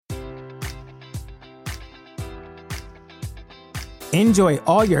Enjoy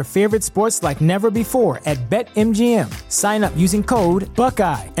all your favorite sports like never before at BetMGM. Sign up using code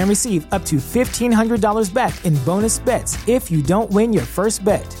Buckeye and receive up to $1,500 back in bonus bets if you don't win your first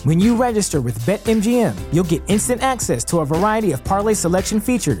bet. When you register with BetMGM, you'll get instant access to a variety of parlay selection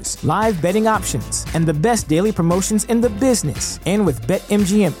features, live betting options, and the best daily promotions in the business. And with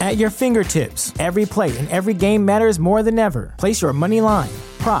BetMGM at your fingertips, every play and every game matters more than ever. Place your money line,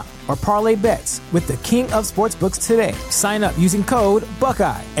 prop, or parlay bets with the king of sportsbooks today. Sign up using code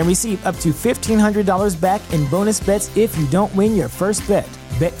Buckeye and receive up to $1,500 back in bonus bets if you don't win your first bet.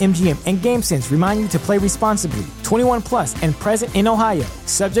 BetMGM and GameSense remind you to play responsibly. 21 plus and present in Ohio,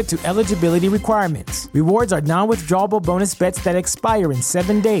 subject to eligibility requirements. Rewards are non-withdrawable bonus bets that expire in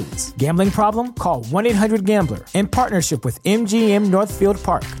 7 days. Gambling problem? Call 1-800-GAMBLER. In partnership with MGM Northfield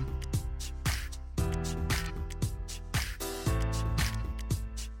Park.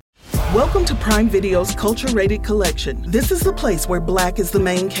 Welcome to Prime Video's Culture-Rated Collection. This is the place where Black is the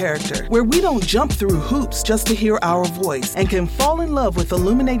main character, where we don't jump through hoops just to hear our voice, and can fall in love with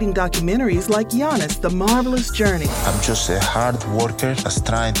illuminating documentaries like Giannis, The Marvelous Journey. I'm just a hard worker that's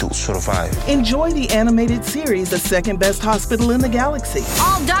trying to survive. Enjoy the animated series, The Second Best Hospital in the Galaxy.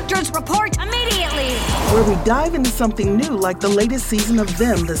 All doctors report immediately! Where we dive into something new like the latest season of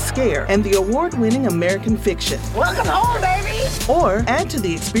Them, The Scare, and the award-winning American Fiction. Welcome home, baby! Or add to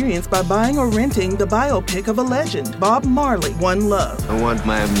the experience by buying or renting the biopic of a legend, Bob Marley, One Love. I want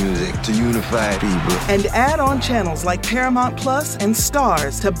my music to unify people. And add on channels like Paramount Plus and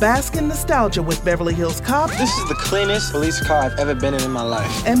Stars to bask in nostalgia with Beverly Hills Cop. This is the cleanest police car I've ever been in my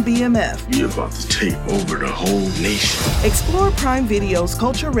life. And BMF. You're about to take over the whole nation. Explore Prime Video's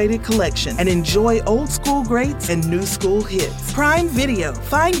Culture-Rated Collection and enjoy old school greats and new school hits. Prime Video.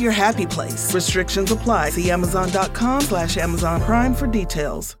 Find your happy place. Restrictions apply. See Amazon.com/Amazon Prime for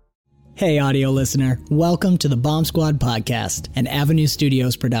details. Hey, audio listener. Welcome to the Bomb Squad podcast, an Avenue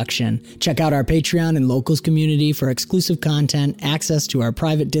Studios production. Check out our Patreon and Locals community for exclusive content, access to our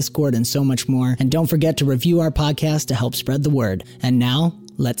private Discord, and so much more. And don't forget to review our podcast to help spread the word. And now,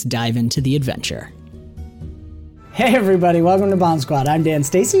 let's dive into the adventure. Hey everybody, welcome to Bomb Squad. I'm Dan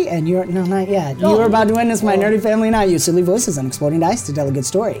Stacy, and you're... No, not yet. You are about to witness my nerdy family and I use silly voices and exploding dice to tell a good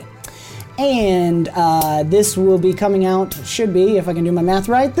story. And this will be coming out, should be, if I can do my math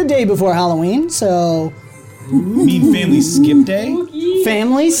right, the day before Halloween, so... You mean Family Skip Day?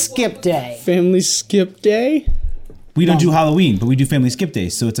 Family Skip Day. Family Skip Day? We don't do Halloween, but we do Family Skip Day,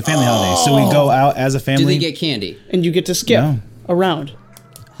 so it's a family holiday. So we go out as a family. Do they get candy? And you get to skip around.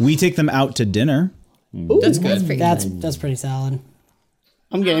 We take them out to dinner. Ooh, that's good. That's pretty solid.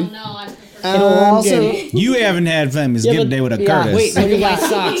 I'm game. You haven't had Family Skip Day with a Curtis. Wait, look at my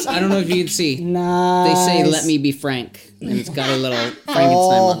socks. I don't know if you can see. Nice. They say, "Let me be Frank," and it's got a little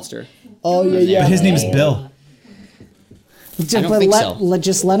Frankenstein monster. Oh, yeah. But his name is Bill.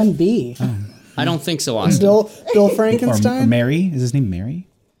 Just let him be. I don't think so, Austin. Bill Frankenstein? Or Mary? Is his name Mary?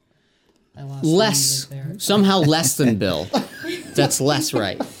 Somehow less than Bill. That's less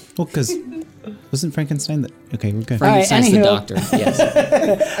right. Well, because... Wasn't Frankenstein the... Okay, we're good. Frankenstein's the doctor, yes.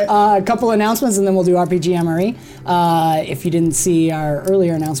 A couple announcements, and then we'll do RPG MRE. If you didn't see our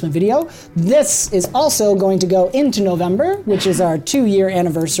earlier announcement video, this is also going to go into November, which is our 2-year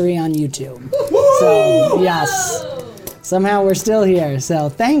anniversary on YouTube. So, yes. Somehow we're still here. So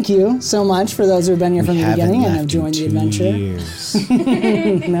thank you so much for those who have been here from the beginning and have joined the adventure.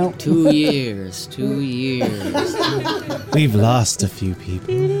 Nope. 2 years. 2 years. We've lost a few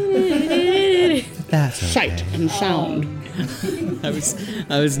people. That's okay. Sight and sound. I was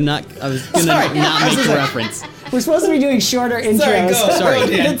gonna not make the reference. We're supposed to be doing shorter intros. Sorry.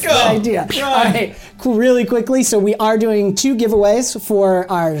 That's the idea. All right, cool. Really quickly, so we are doing 2 giveaways for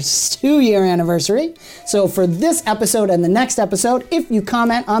our 2-year anniversary. So for this episode and the next episode, if you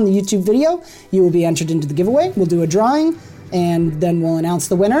comment on the YouTube video, you will be entered into the giveaway. We'll do a drawing, and then we'll announce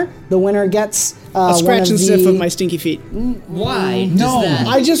the winner. The winner gets a scratch and sniff of my stinky feet. Why? No,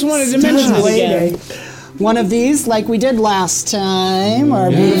 I just wanted to mention it again. One of these, like we did last time,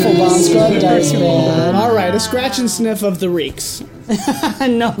 our beautiful Bomb Squad dice band. All right, a scratch and sniff of the reeks.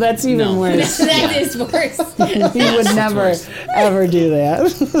 No, that's even worse. That is worse. He would never, ever do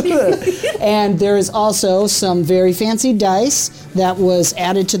that. And there is also some very fancy dice that was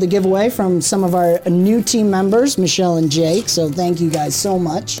added to the giveaway from some of our new team members, Michelle and Jake. So thank you guys so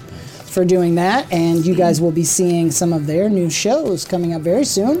much for doing that, and you guys will be seeing some of their new shows coming up very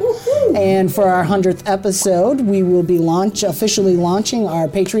soon. Woo-hoo. And for our 100th episode, we will be officially launching our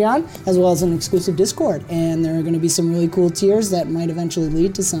Patreon as well as an exclusive Discord, and there are going to be some really cool tiers that might eventually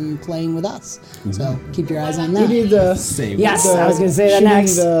lead to some playing with us. Mm-hmm. So keep your eyes on that. We need the I was going to say that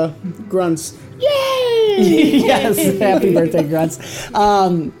next. The grunts. Yay! Yes, happy birthday, Grunts.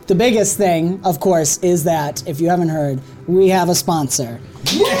 The biggest thing, of course, is that, if you haven't heard, we have a sponsor.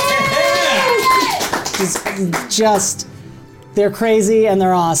 Just, they're crazy and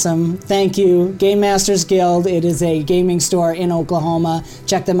they're awesome. Thank you, Game Masters Guild. It is a gaming store in Oklahoma.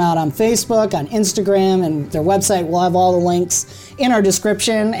 Check them out on Facebook, on Instagram, and their website. We'll have all the links in our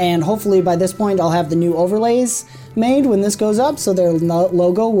description, and hopefully by this point I'll have the new overlays made when this goes up, so their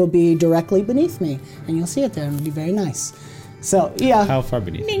logo will be directly beneath me, and you'll see it there, and it'll be very nice. So, yeah. How far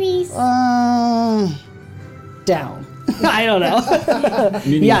beneath? Minis. Down. I don't know.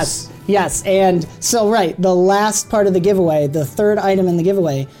 Yes, and so the last part of the giveaway, the third item in the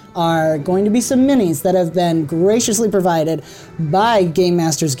giveaway, are going to be some minis that have been graciously provided by Game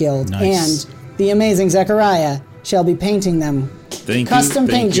Masters Guild. Nice. And the amazing Zechariah shall be painting them. Custom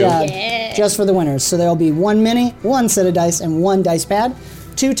paint job just for the winners. So there'll be one mini, one set of dice, and one dice pad.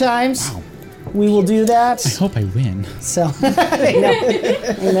 2 times. Wow. We will do that. I hope I win. So,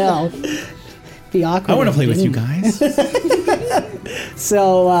 I know. Be awkward. I want to play with you guys.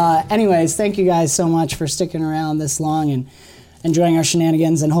 So, anyways, thank you guys so much for sticking around this long and enjoying our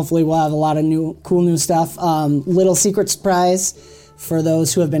shenanigans, and hopefully we'll have a lot of cool new stuff. Little secret surprise for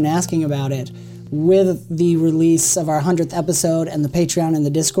those who have been asking about it. With the release of our 100th episode and the Patreon and the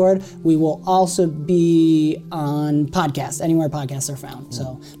Discord, we will also be on podcasts, anywhere podcasts are found.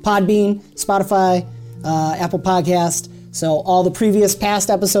 So Podbean, Spotify, Apple Podcast. So all the previous past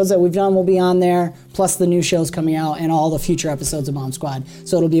episodes that we've done will be on there, plus the new shows coming out and all the future episodes of Bomb Squad.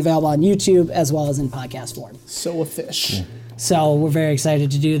 So it'll be available on YouTube as well as in podcast form. So a fish. Cool. So we're very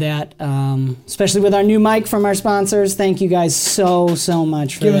excited to do that, especially with our new mic from our sponsors. Thank you guys so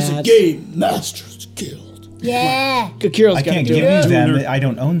much for that. Give us a Game Masters Guild. Yeah. I can't give you them. I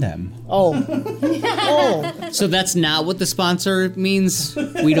don't own them. Oh. So that's not what the sponsor means?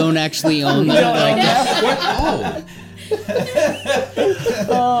 We don't actually own them?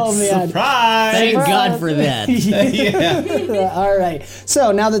 Oh, man. Surprise! Thank God for that. Yeah. All right.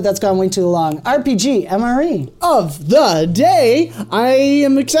 So now that that's gone way too long, RPG, MRE. Of the day, I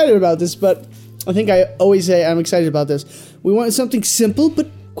am excited about this, but I think I always say I'm excited about this. We wanted something simple, but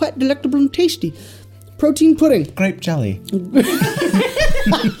quite delectable and tasty. Protein pudding. Grape jelly.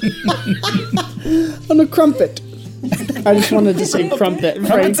 On a crumpet. I just wanted to say crumpet.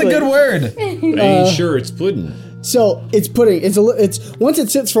 Crumpet's a good word. Are you sure it's pudding? So it's pudding. It's once it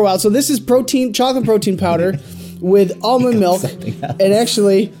sits for a while. So this is chocolate protein powder with almond milk. And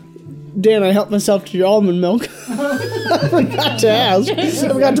actually, Dan, I helped myself to your almond milk. I forgot to ask. I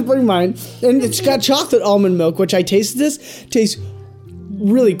forgot to bring mine. And it's got chocolate almond milk, which I tasted this. Tastes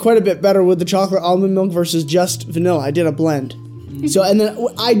really quite a bit better with the chocolate almond milk versus just vanilla. I did a blend. So and then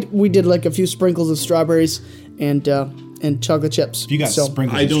we did like a few sprinkles of strawberries and chocolate chips. If you got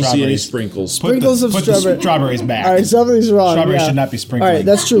sprinkles I don't see any sprinkles. Sprinkles of put strawberry. the strawberries back. All right, something's wrong. Strawberries should not be sprinkled. All right,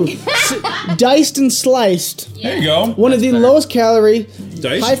 that's true. Diced and sliced. There you go. One of the lowest calorie,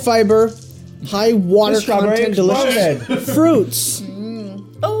 Diced? high fiber, high water Strawberry content, delicious fruits.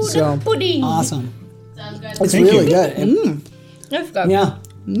 Oh, So- the pudding. Awesome. Sounds good. It's Thank really you. good. And- That's good. yeah.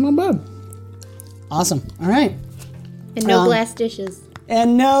 Not bad. Awesome. All right. And no glass dishes.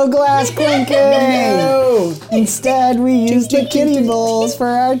 And no glass clinking. No. Instead, we use the kiddie bowls for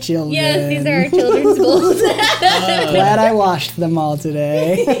our children. Yes, these are our children's bowls. Glad I washed them all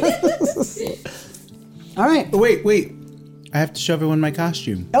today. All right. Wait. I have to show everyone my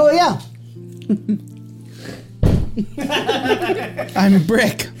costume. Oh, yeah. I'm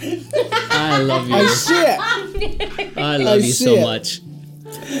Brick. I love you. I see it. I love you see so it. much.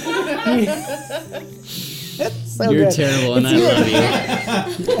 So You're good. terrible and I love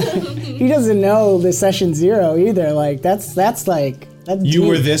you. He doesn't know the session 0 either. Like, that's like... That's You deep.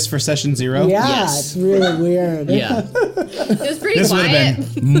 were this for session 0? Yeah, Yes. it's really weird. Yeah. It was pretty This would quiet.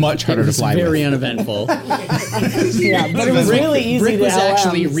 have been much harder to It's fly very with. uneventful. Yeah, but it was really easy Brick to was LM,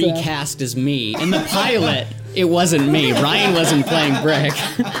 actually so- recast as me. In the pilot, it wasn't me. Ryan wasn't playing Brick.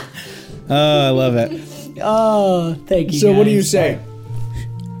 Oh, I love it. Oh, thank you. So what do guys. you say?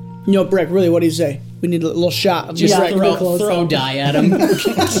 No, Brick, really, what do you say? We need a little shot of Just Brick. throw dye at him.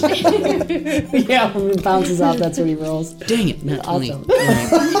 Yeah, when it bounces off, that's what he rolls. Dang it, not me. Awesome.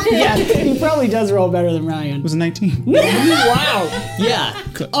 Yeah, he probably does roll better than Ryan. It was a 19. Wow. Yeah.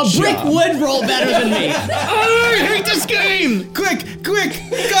 A Brick would roll better than me. Oh, I hate this game. Quick,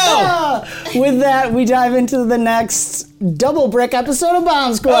 go! With that, we dive into the next double Brick episode of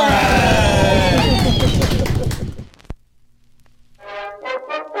Bomb Squad.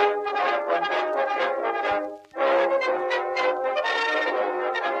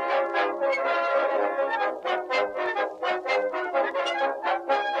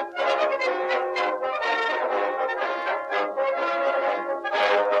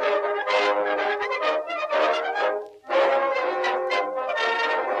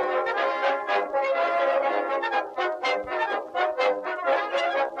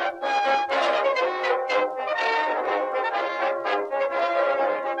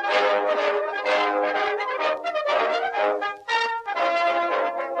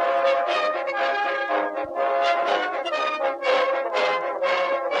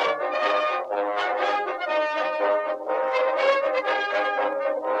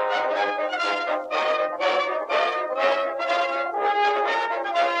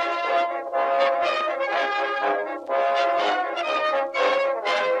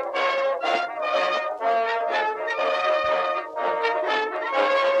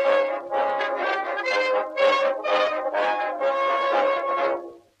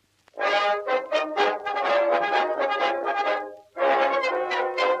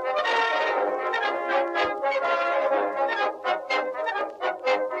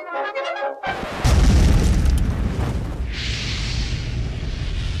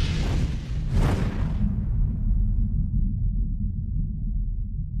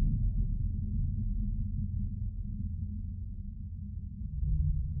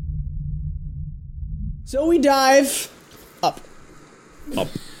 So we dive up. Up.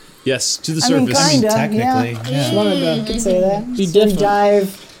 Yes, to the I mean, surface. kinda, Technically, yeah. yeah. Wanted to You could say that. Be So we different.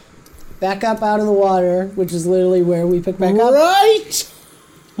 dive back up out of the water, which is literally where we pick back up. Right.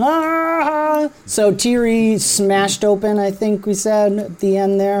 So Tiri smashed open, I think we said at the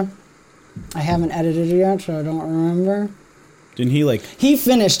end there. I haven't edited it yet, so I don't remember. Didn't he like He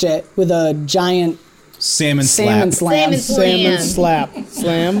finished it with a giant salmon salmon slap? slam. Salmon Slap.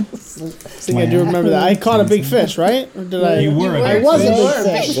 Slam. I think I do remember that. I caught a big fish, right? Or did I? You were a I big was a fish.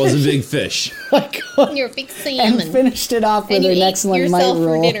 big fish. Was a big fish. You're a big And salmon. finished it off with And you an ate excellent might yourself for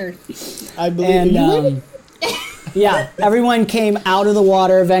roll. dinner. I believe And you. yeah, everyone came out of the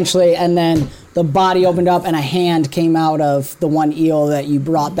water eventually, and then the body opened up, and a hand came out of the one eel that you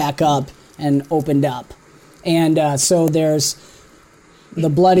brought back up and opened up. And so there's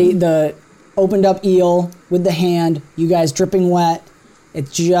the opened up eel with the hand. You guys dripping wet. It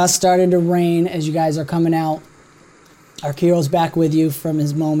just started to rain as you guys are coming out. Arkiro's back with you from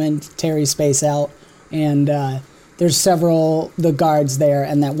his moment. Terry's space out, and there's several the guards there,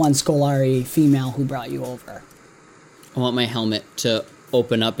 and that one Scolari female who brought you over. I want my helmet to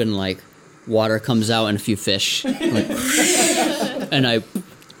open up and like water comes out and a few fish, like, and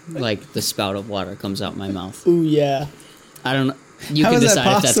the spout of water comes out my mouth. Ooh yeah. I don't know. You How can is that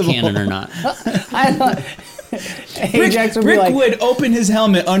decide if that's possible? canon or not. I don't. Ajax would be Rick like, would open his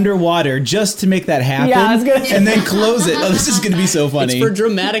helmet underwater just to make that happen, Yeah, I was gonna- and then close it. Oh, this is going to be so funny. It's for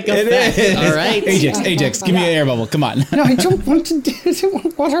dramatic It effect. is. All right. Ajax, give me an air bubble. Come on. no, I don't want to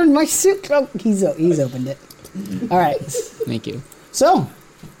do water in my suit. Oh, he's opened it. All right. Thank you. So,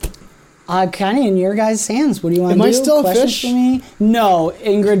 kind of in your guys' hands. What do you want Am to do? I still a Questions fish? for me? No,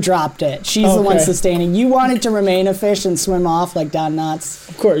 Ingrid dropped it. She's the one Okay. sustaining. You wanted to remain a fish and swim off like Don Knotts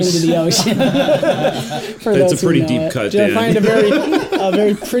Of course. into the ocean. For That's a those who pretty know deep it. cut, Did I Dan. find a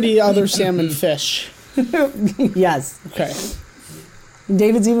very pretty other salmon fish? Yes. Okay.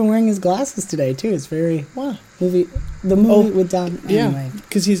 David's even wearing his glasses today too. It's very Wow. the movie with Don. Anyway. Yeah.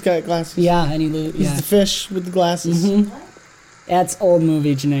 Because he's got glasses. Yeah, and He's yeah. the fish with the glasses. That's old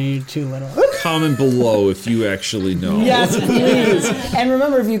movie, Janae. You're too little. Comment below if you actually know. Yes, please. And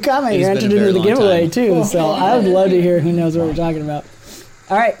remember, if you comment, It's you're been a entered very into the long giveaway time. too. So I would love to hear who knows what we're talking about.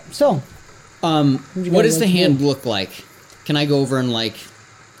 All right, so What does the hand look like? Can I go over and like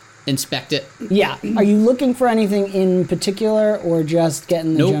inspect it? yeah, are you looking for anything in particular, or just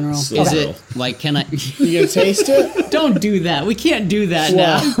getting the Nope. general? Is Okay. it like can I? You gonna taste it? Don't do that. We can't do that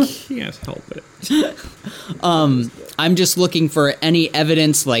Wow. now. Can't help it. I'm just looking for any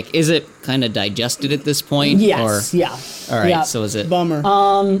evidence. Like, is it kind of digested at this point? Yes. Or, Yeah. all right. Yeah. So is it? Bummer.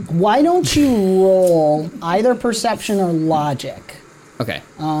 Why don't you roll either perception or logic? Okay.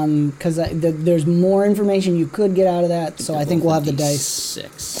 Because there's more information you could get out of that. So I think we'll have the dice.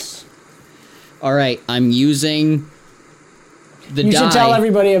 6. All right. I'm using the You die. should tell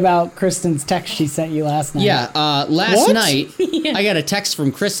everybody about Kristen's text she sent you last night. Yeah, last What? night I got a text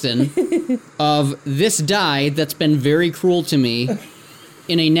from Kristen of this die that's been very cruel to me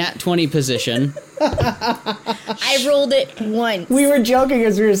in a nat 20 position. I rolled it once. We were joking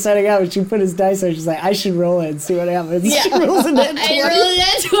as we were setting up, and she put his dice on. She's like, I should roll it and see what happens. Yeah. She rolls a net 20. I rolled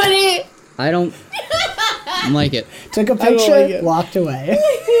that 20. I don't like it. Took a don't picture, like it. walked away.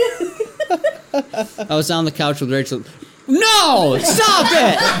 I was on the couch with Rachel. No! Stop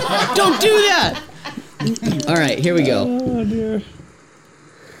it! Don't do that! All right, here we go. Oh dear.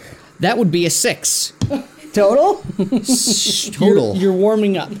 That would be a 6. Total? Total. You're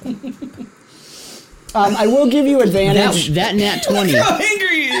warming up. I will give you advantage. That nat 20. How angry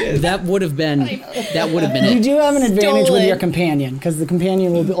he is. That would have been You it. do have an advantage with Stolen. your companion, because the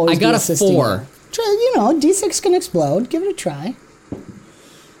companion will always I got be a assisting 4. you. Try, D6 can explode. Give it a try.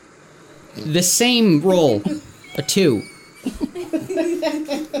 The same roll. A 2.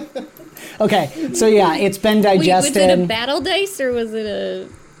 Okay, so yeah, it's been Wait, was digested. it a battle dice or was it a...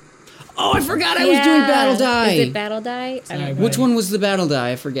 Oh, I forgot I was doing battle die. Is it battle die? I don't know. Which one was the battle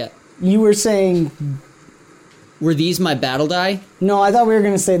die? I forget. You were saying... Were these my battle die? No, I thought we were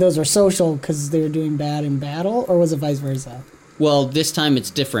going to say those were social because they were doing bad in battle, or was it vice versa? Well, this time it's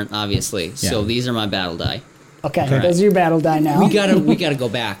different, obviously. So Yeah. these are my battle die. Okay, Alright. those are your battle die now. We gotta go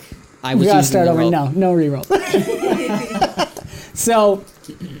back. I was We gotta using start the over. rope. No reroll. So,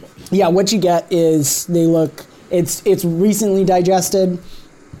 yeah, what you get is they look. It's recently digested.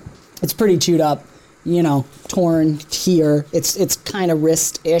 It's pretty chewed up. Torn here. It's kind of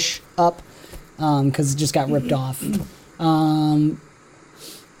wrist-ish up because it just got ripped off.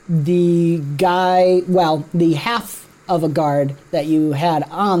 The guy, the half of a guard that you had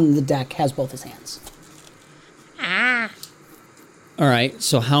on the deck has both his hands. Ah. All right.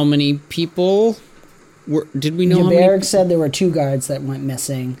 So how many people Did we know how many? Jaberg said there were 2 guards that went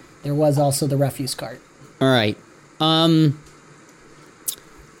missing. There was also the refuse cart. All right.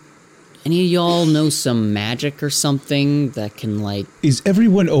 Any of y'all know some magic or something that can, like... Is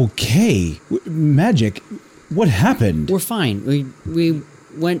everyone okay? Magic? What happened? We're fine. We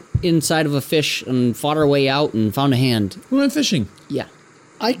went inside of a fish and fought our way out and found a hand. We went fishing. Yeah.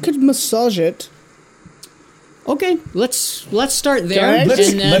 I could massage it. Okay, let's start there Guys?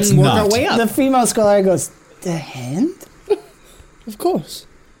 and then Let's work not. our way up. The female scholar goes, the hand? Of course.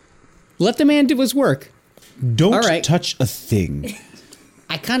 Let the man do his work. Don't All right. touch a thing.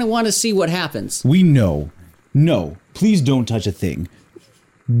 I kind of want to see what happens. We know. No, please don't touch a thing.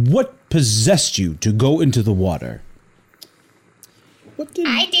 What possessed you to go into the water?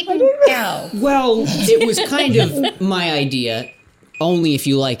 I didn't know. Well, it was kind of my idea, only if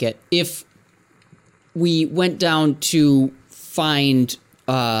you like it. If we went down to find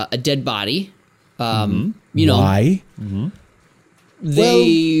a dead body, you know. Why?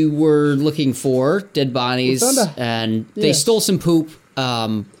 They were looking for dead bodies, We found and they yes. stole some poop.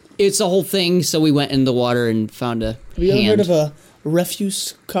 It's a whole thing, so we went in the water and found a Have you hand. ever heard of a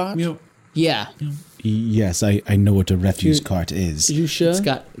refuse cart? Yeah. Yes, I know what a refuse cart is. Are you sure?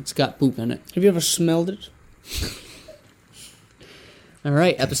 It's got poop in it. Have you ever smelled it? All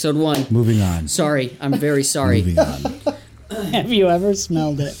right, episode 1. Moving on. Sorry, I'm very sorry. Moving on. Have you ever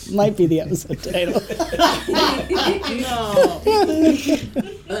smelled it? Might be the episode title.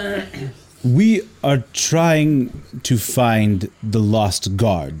 We are trying to find the lost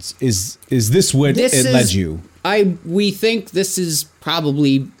guards. Is this where it led you? We think this is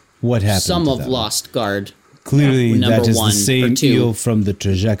probably What happened some to of them? Lost Guard. Clearly, Number that is 1 the same or 2. eel from the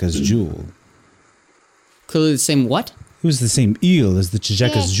Trajeka's jewel. Clearly the same what? It was the same eel as the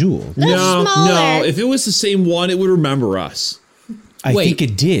Trajeka's jewel. No. If it was the same one, it would remember us. I Wait. think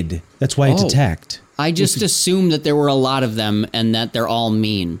it did. That's why it Oh. attacked. I just assumed that there were a lot of them and that they're all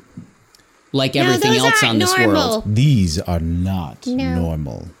mean. Like everything those else aren't on this normal. world. These are not No.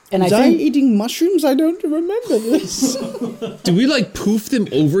 normal. And I Was I think eating mushrooms? I don't remember this. Did we like poof them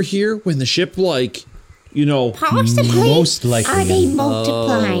over here when the ship Possibly. Most likely. Are they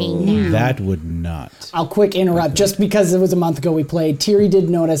multiplying now? That would not. I'll quick interrupt. Just because it was a month ago we played, Tiri did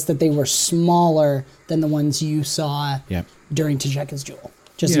notice that they were smaller than the ones you saw Yep. during Tajeka's Jewel.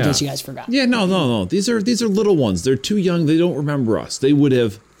 Just in Yeah. case you guys forgot. Yeah, no. These are little ones. They're too young. They don't remember us. They would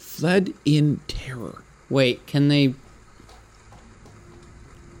have fled in terror. Wait, can they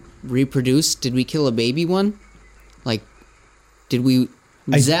reproduce? Did we kill a baby one? Like, did we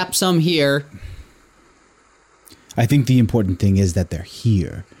zap some here? I think the important thing is that they're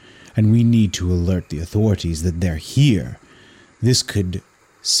here, and we need to alert the authorities that they're here. This could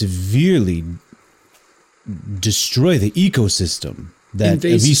severely destroy the ecosystem that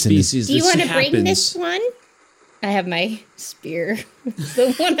Invasive Avicen is. species. Do you this want to bring happens. this one? I have my spear.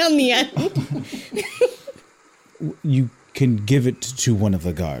 The one on the end. You can give it to one of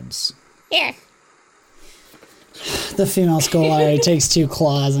the guards. Here. The female scholar takes 2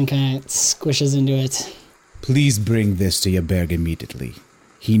 claws and kind of squishes into it. Please bring this to Jaberg immediately.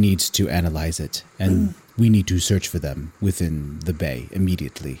 He needs to analyze it, and we need to search for them within the bay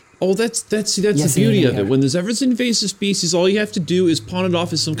immediately. Oh, that's Yes, the beauty yeah, of yeah. it. When there's ever an invasive species, all you have to do is pawn it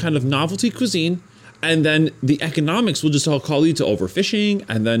off as some kind of novelty cuisine, and then the economics will just all call you to overfishing,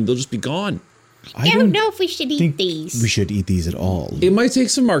 and then they'll just be gone. I don't know if we should eat think these. we should eat these at all. It might take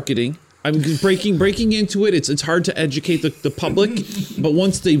some marketing. I'm breaking into it. It's hard to educate the public, but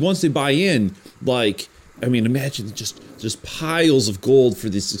once they buy in, like, I mean, imagine just piles of gold for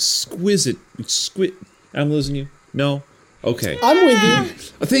this exquisite. I'm losing you. No, okay. I'm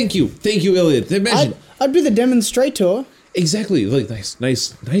with you. Thank you, Iliad. Imagine I'd be the demonstrator. exactly like nice Lay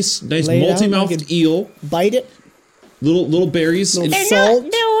it out multi-mouthed like eel, Bite it. little berries. Little They're salt.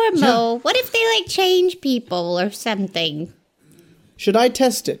 not normal. What if they like change people or something? Should I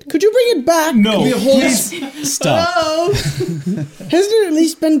test it? Could you bring it back? No, Be a whole- please stop. Hasn't it at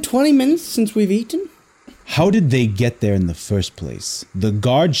least been 20 minutes since we've eaten? How did they get there in the first place? The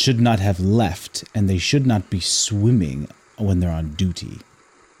guards should not have left, and they should not be swimming when they're on duty.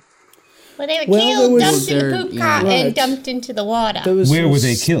 Well, they were Well, there killed, was- dumped in They're- a poop yeah. cart, Right. and dumped into the water. There was Where some were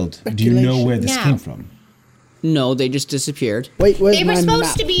they killed? Do you know where this No. came from? No, they just disappeared. Wait, where's They were my supposed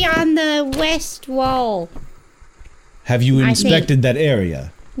map? to be on the west wall. Have you I inspected that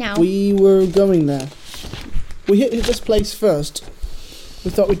area? No. We were going there. We hit this place first.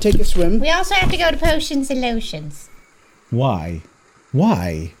 We thought we'd take a swim. We also have to go to Potions and Lotions. Why?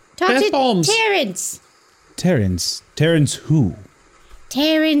 Why? Talk Bath to bombs. Terrence. Terrence. Terrence who?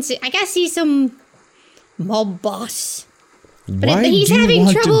 Terrence, I guess he's some mob boss. But Why he's do you having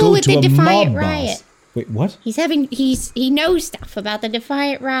want to trouble go with to the a Defiant mob Riot. boss? Wait, what? He knows stuff about the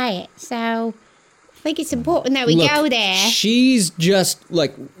Defiant Riot, so I think it's important that we go there. She's just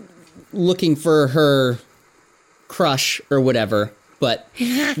like looking for her crush or whatever, but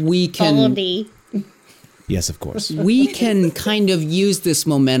we can. Goldie. Yes, of course. We can kind of use this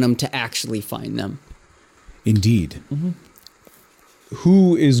momentum to actually find them. Indeed.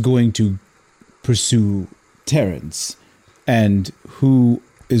 Who is going to pursue Terrence, and who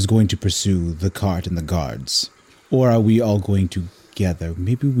is going to pursue the cart and the guards? Or are we all going together?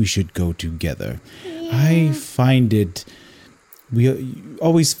 Maybe we should go together. Yeah. I find it... We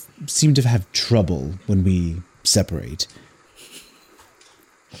always seem to have trouble when we separate.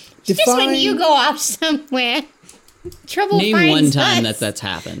 It's just when you go off somewhere, trouble Name finds one time us. that's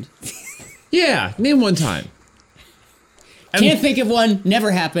happened. Yeah, name one time. Can't think of one.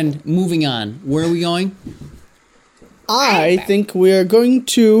 Never happened. Moving on. Where are we going? I think we are going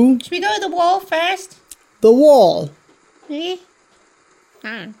to Should we go to the wall first? the wall. Yeah.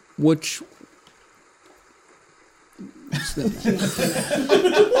 Which...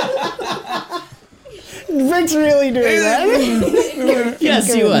 Rick's really doing that.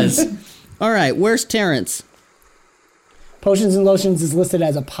 Yes, he was. All right, where's Terrence? Potions and lotions is listed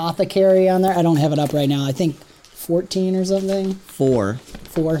as apothecary on there. I don't have it up right now. I think 14 or something. 4.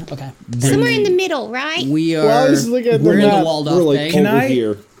 4. Okay. Somewhere in the middle, right? We are. Well, I was looking at the we're in map. the walled off We're like bay. Can over I?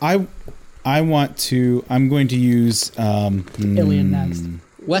 here. I want to. I'm going to use. Ilian next.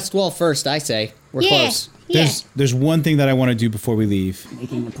 West wall first, I say. We're Yeah. close. Yeah. There's one thing that I want to do before we leave.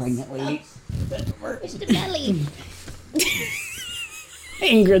 Making the pregnant lady. It's the belly.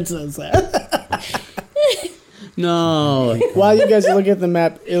 Ingrid says that. No. While you guys are looking at the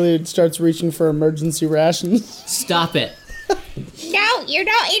map, Iliad starts reaching for emergency rations. Stop it. No, you're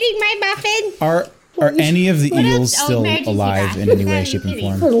not eating my muffin. Are any of the What eels else? Oh, still emergency alive in any way, shape, and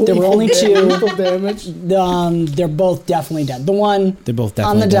form? There were only 2. Lethal damage. They're both definitely dead. The one They're both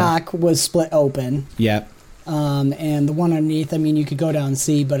on definitely the dead. dock was split open. Yeah. And the one underneath, I mean, you could go down and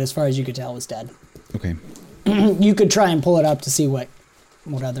see, but as far as you could tell, was dead. Okay. You could try and pull it up to see what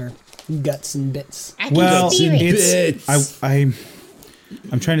other guts and bits. I can Well, steer it.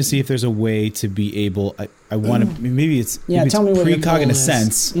 I'm trying to see if there's a way to be able. I want to. Maybe it's Yeah, tell me what your precog in goal a is.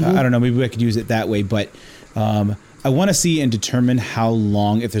 sense. I don't know. Maybe I could use it that way, but I want to see and determine how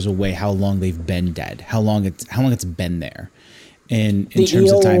long, if there's a way, how long they've been dead, how long it's been there, in The terms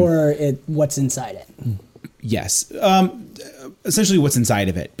eel of time. or what's inside it. Yes. Essentially what's inside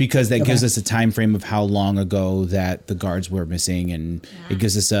of it, because that gives us a time frame of how long ago that the guards were missing, and it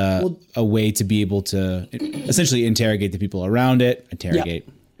gives us a way to be able to essentially interrogate the people around it,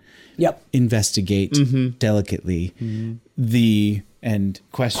 Yep. investigate delicately and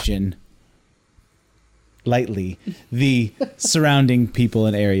question lightly the surrounding people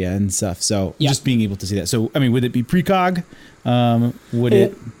and area and stuff. So just being able to see that. So, I mean, would it be precog?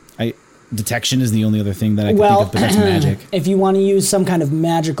 Detection is the only other thing that I can think of, but that's magic. If you want to use some kind of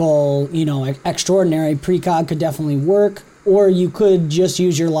magical, extraordinary, precog could definitely work. Or you could just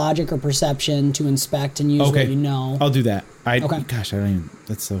use your logic or perception to inspect and use what you know. I'll do that. Okay. Gosh, I don't even.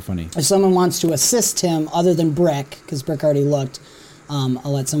 That's so funny. If someone wants to assist him other than Brick, because Brick already looked, I'll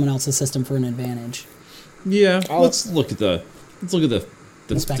let someone else assist him for an advantage. Yeah, let's look at the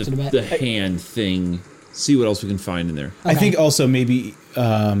Inspect it a bit. the hand thing. See what else we can find in there. I think also maybe.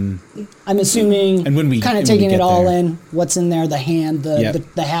 I'm assuming, and when we kind of when taking we it get all there. in, what's in there, the hand,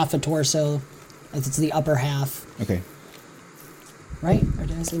 Yep. the half a torso, if it's the upper half, Okay. right? Or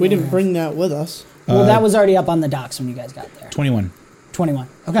did I say We lower didn't half? bring that with us. Well, that was already up on the docks when you guys got there. 21. 21.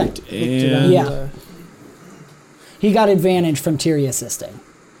 Okay. And Yeah. He got advantage from Tiri assisting.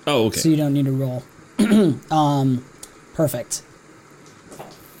 Oh, okay. So you don't need to roll. Perfect.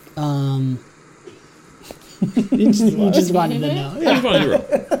 You just wanted to know. I just wanted to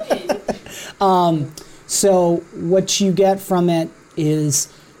roll. So what you get from it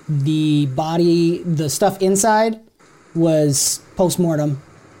is the body, the stuff inside was post-mortem,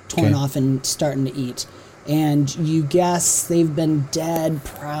 torn off and starting to eat. And you guess they've been dead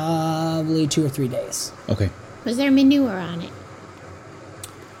probably 2 or 3 days. Okay. Was there manure on it?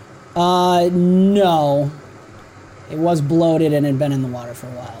 No. It was bloated and had been in the water for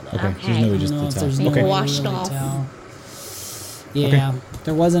a while, though. Okay. There's no way just I don't know to if tell. there's no Okay. way to Washed really off. tell. Yeah,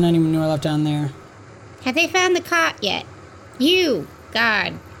 there wasn't any manure left down there. Have they found the cart yet? You,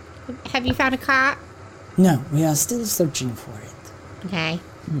 God. Have you found a cart? No, we are still searching for it. Okay.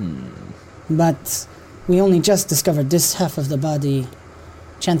 But we only just discovered this half of the body.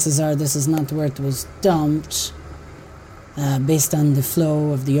 Chances are this is not where it was dumped. Based on the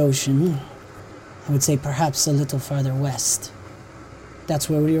flow of the ocean, I would say perhaps a little farther west. That's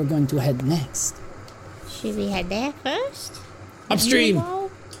where we are going to head next. Should we head there first? Upstream.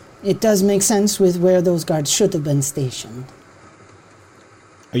 It does make sense with where those guards should have been stationed.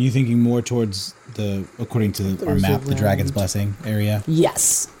 Are you thinking more towards according to our map, the Dragon's Blessing area?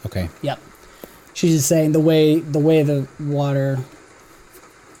 Yes. Okay. Yep. She's just saying the way the water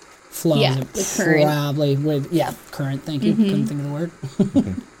flows. Yeah, the current. Probably with current. Thank you. Couldn't think of the word.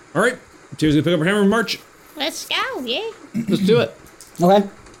 All right. Tira's gonna pick up her hammer and march. Let's go, yeah. Let's do it. Okay.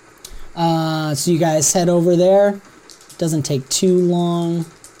 So you guys head over there. Doesn't take too long.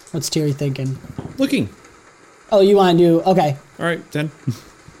 What's Tiri thinking? Looking. Oh, you want to do... Okay. All right, 10.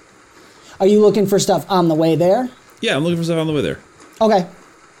 Are you looking for stuff on the way there? Yeah, I'm looking for stuff on the way there. Okay.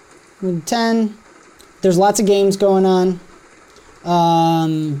 With 10. There's lots of games going on.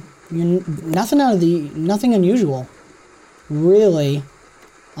 Nothing unusual. Really.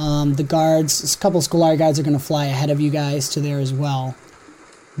 The guards, a couple of Scolari guards are going to fly ahead of you guys to there as well.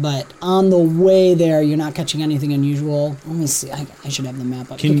 But on the way there, you're not catching anything unusual. Let me see. I should have the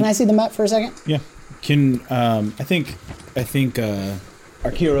map up. Can I see the map for a second? Yeah. I think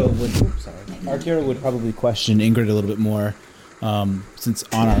Arkira would probably question Ingrid a little bit more, since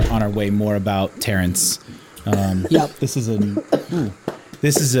on our way more about Terrence. Yep. This is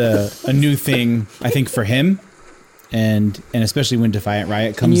a new thing, I think, for him, and especially when Defiant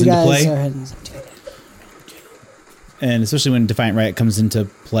Riot comes into play. And especially when Defiant Riot comes into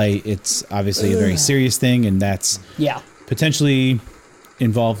play, it's obviously a very serious thing, and that's potentially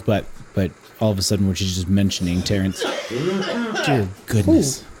involved. But all of a sudden, we're just mentioning Terrence. Dear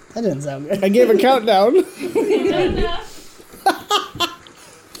goodness. Ooh, that didn't sound good. I gave a countdown.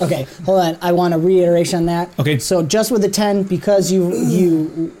 Okay, hold on. I want a reiteration on that. Okay. So just with the 10, because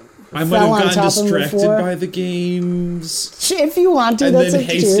you I might have gotten distracted by the games. If you want to, and that's then up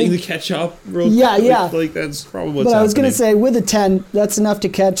to hasting you. to catch up real Yeah. quick. Like, that's probably what's But I was going to happening. say, with a 10, that's enough to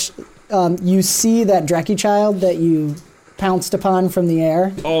catch. You see that Dreki child that you pounced upon from the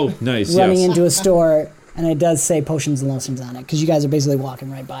air? Oh, nice, running yes. into a store, and it does say potions and lotions on it, because you guys are basically walking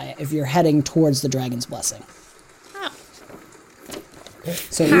right by it if you're heading towards the Dragon's Blessing.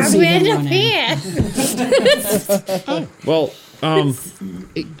 So you How see do we him end up running. here? Well,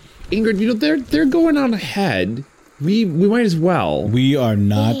 Ingrid, they're going on ahead. We might as well. We are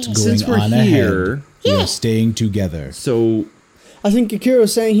not going Since we're on here, ahead. We are staying together. So I think Akira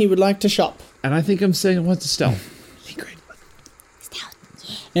was saying he would like to shop. And I think I'm saying I want to stealth.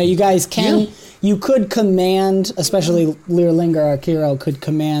 Now you guys can, you could command, especially Leerlinger or Akiro could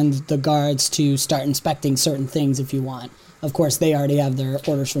command the guards to start inspecting certain things if you want. Of course, they already have their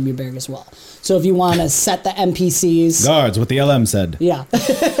orders from Uberg as well. So if you want to set the NPCs... Guards, what the LM said. Yeah.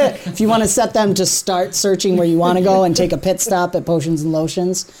 If you want to set them to start searching where you want to go and take a pit stop at Potions and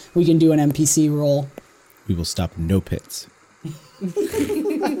Lotions, we can do an NPC roll. We will stop no pits. Or you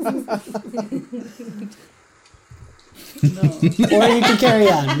can carry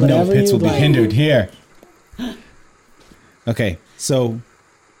on. No Whatever pits you will be like. hindered here. Okay, so...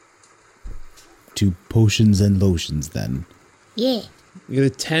 to Potions and Lotions, then. Yeah. I'm going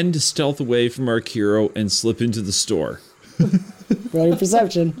to tend to stealth away from our Kiro and slip into the store. Roll your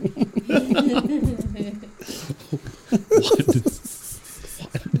perception.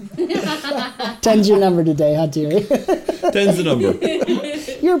 Ten's your number today, huh, Terry? 10's the number.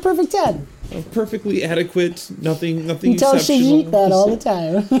 You're a perfect 10. Perfectly adequate. Nothing You tell exceptional. Shajit that all the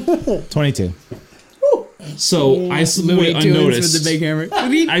time. 22. So I slip away Looney Tunes unnoticed. with the big hammer.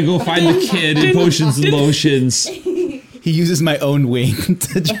 I go find the kid in Potions and Lotions. He uses my own wing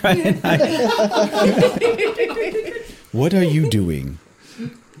to try and hide. What are you doing?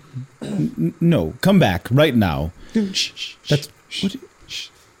 No, come back right now. That's what.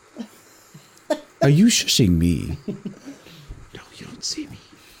 Are you shushing me? No, you don't see me.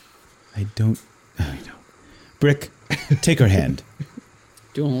 I don't. I know. Brick, take her hand.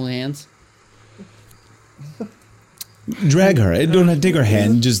 Doing hold hands. Drag her. Don't take her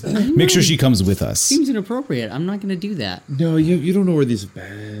hand. Just make sure she comes with us. Seems inappropriate. I'm not going to do that. No, you don't know where these have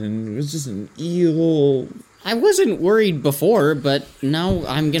been. It was just an eel. I wasn't worried before, but now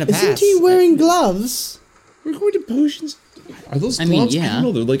I'm going to pass. Isn't he wearing gloves? We're going to Potions. Are those I gloves? mean, yeah. I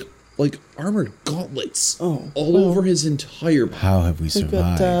don't know. They're like armored gauntlets all over his entire body. How have we Look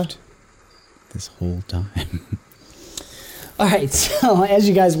at, survived this whole time? All right, so as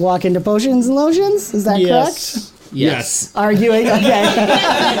you guys walk into Potions and Lotions, is that correct? Yes. Arguing?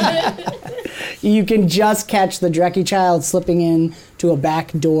 Okay. You can just catch the Dreki child slipping in to a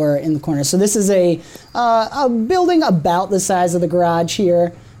back door in the corner. So this is a building about the size of the garage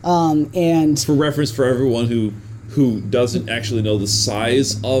here. And for reference for everyone who who doesn't actually know the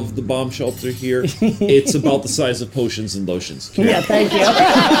size of the bomb shelter here. It's about the size of potions and lotions. Yeah, thank you.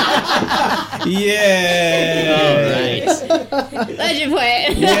 Yeah. All right. Legend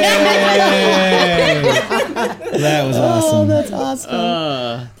point. That was awesome. Oh, that's awesome.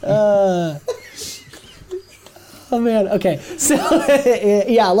 Oh man. Okay. So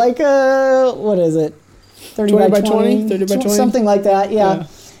yeah, like what is it? 30 by 20? 30 by 20? Something like that. Yeah.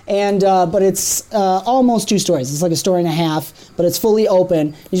 And but it's almost 2 stories. It's like a story and a half, but it's fully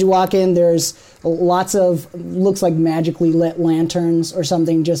open. As you walk in, there's lots of looks like magically lit lanterns or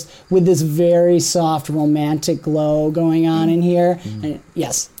something, just with this very soft romantic glow going on in here. And,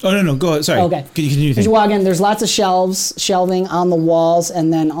 yes. Oh no, go ahead. Sorry. Okay. Can you As you walk in, there's lots of shelving on the walls,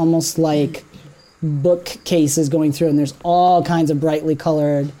 and then almost like bookcases going through, and there's all kinds of brightly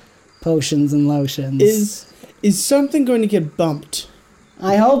colored potions and lotions. Is something going to get bumped?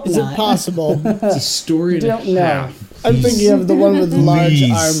 I hope Is not. it possible? It's a story and a Don't know. half. I'm thinking of the one with large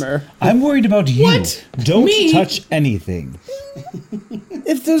armor. I'm worried about you. What? Don't Me? touch anything.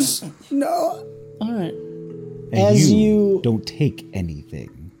 If there's no, all right. And As you don't take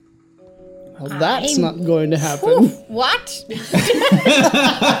anything. Well, that's not going to happen. What?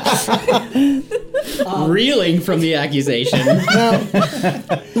 Reeling from the accusation.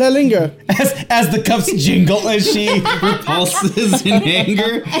 Now linger. As the cups jingle as she repulses in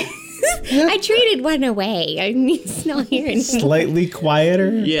anger. I traded one away. I mean, it's not here anymore. Slightly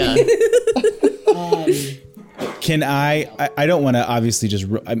quieter. Yeah. Can I don't want to obviously just.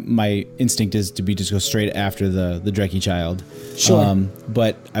 My instinct is to just go straight after the Drekkie child. Sure.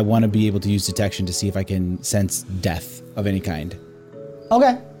 But I want to be able to use detection to see if I can sense death of any kind.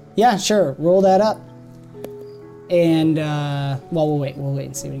 Okay. Yeah, sure. Roll that up. And well, we'll wait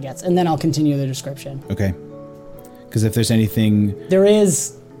and see what he gets, and then I'll continue the description. Okay. Because if there's anything, There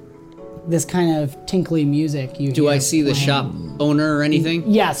is this kind of tinkly music you Do hear I see the playing. shop owner or anything?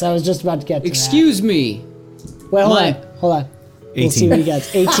 Yes, I was just about to get to Excuse me. that. Well, hold on. We'll 18. see what he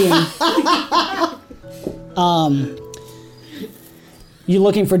gets. 18. You're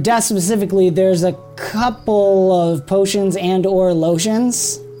looking for death specifically. There's a couple of potions and or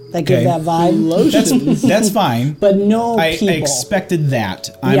lotions that give Okay. that vibe. that's fine. But no I people. expected that.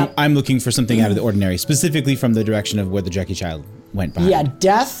 Yep. I'm looking for something out of the ordinary, specifically from the direction of where the Drekkie child went by. Yeah,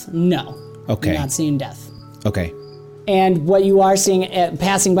 death? No. Okay. You're not seeing death. Okay. And what you are seeing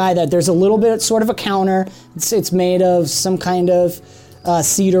passing by that, there's a little bit sort of a counter. It's made of some kind of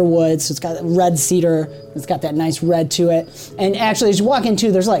cedar wood, so it's got red cedar. It's got that nice red to it. And actually, as you walk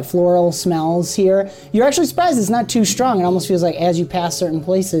into, there's like floral smells here. You're actually surprised it's not too strong. It almost feels like as you pass certain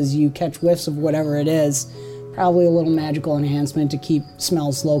places, you catch whiffs of whatever it is. Probably a little magical enhancement to keep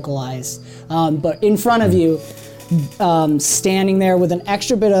smells localized. But in front of you, standing there with an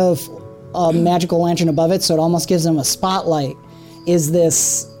extra bit of a magical lantern above it, so it almost gives them a spotlight, is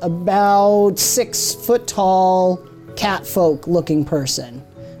this about 6 foot tall cat folk looking person.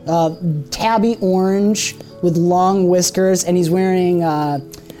 Tabby orange with long whiskers, and he's wearing,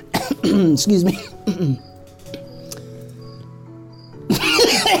 excuse me.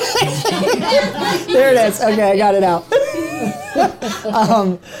 There it is. Okay, I got it out.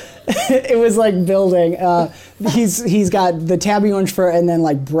 It was like building. He's got the tabby orange fur and then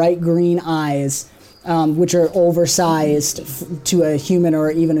like bright green eyes, which are oversized to a human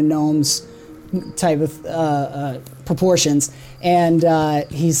or even a gnome's type of proportions. And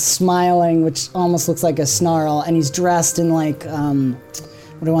he's smiling, which almost looks like a snarl. And he's dressed in like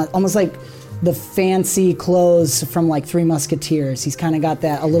almost like the fancy clothes from like Three Musketeers. He's kind of got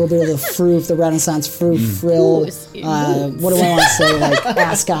that, a little bit of the frou, the Renaissance frou frill. What do I want to say? Like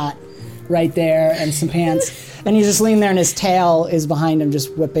ascot right there and some pants. And he's just leaning there and his tail is behind him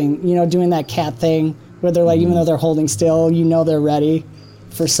just whipping, doing that cat thing where they're like, even though they're holding still, they're ready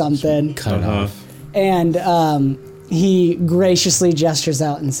for something. Cut it off. And he graciously gestures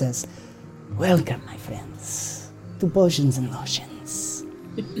out and says, "Welcome, my friends, to Potions and Lotions.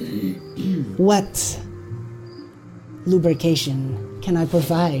 What lubrication can I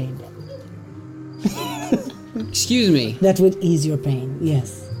provide?" Excuse me. That would ease your pain,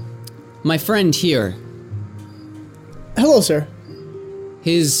 yes. My friend here. Hello, sir.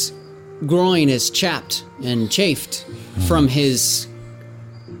 His groin is chapped and chafed from his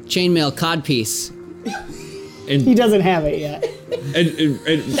chainmail codpiece. And he doesn't have it yet. And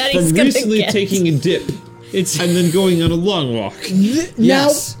That he's from gonna recently get. taking a dip, and then going on a long walk.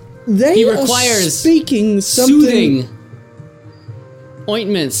 Yes. They He are requires speaking something. Soothing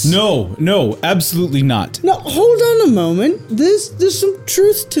ointments. No, absolutely not. No, hold on a moment. There's some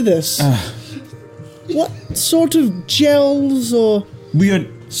truth to this. What sort of gels or we are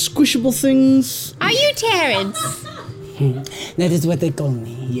squishable things? Are you Terrence? That is what they call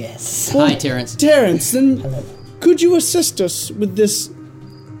me, yes. Hi, Terrence. Terrence, then could you assist us with this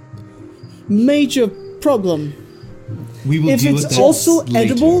major problem? We will if deal it's with that also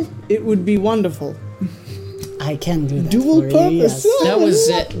later. edible, it would be wonderful. I can do that. Dual for you, purpose. yes. That was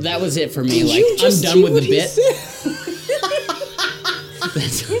it. That was it for me. Did Like, you I'm just done see with what the he bit.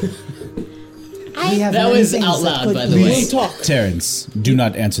 We have That many was things out that loud, could by the be- way. Terrence, do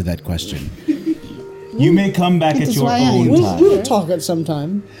not answer that question. You may come back That at is your why I own am We'll, time. we'll talk at some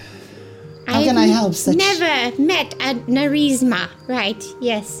time. How can I help such... Never met a Narizma, right?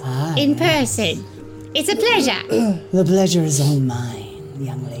 Yes. In person. It's a pleasure. The pleasure is all mine,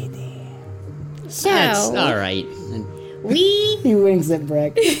 young lady. So, That's all right. we He winks at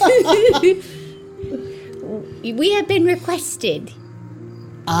Breck. we have been requested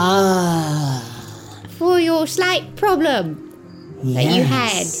Ah, for your slight problem that you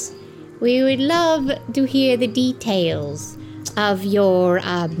had. yes. We would love to hear the details of your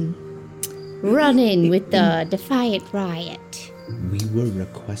run-in with the Defiant Riot. We were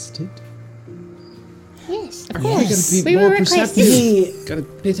requested? Yes, of You course. gotta be We more were perceptive. requested. Gotta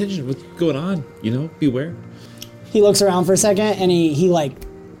pay attention to what's going on. Beware. He looks around for a second and he like,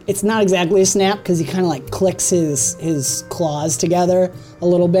 it's not exactly a snap because he kind of like clicks his claws together a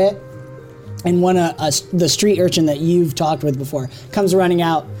little bit. And when the street urchin that you've talked with before comes running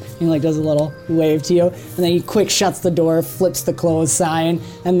out, he like does a little wave to you, and then he quick shuts the door, flips the closed sign,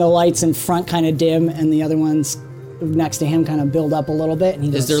 and the lights in front kind of dim, and the other ones next to him kind of build up a little bit. And he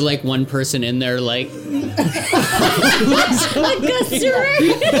Is goes, there like one person in there like...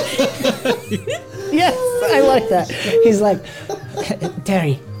 Yes, I like that. He's like,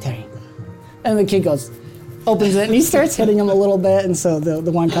 Terry. And the kid goes, opens it, and he starts hitting him a little bit, and so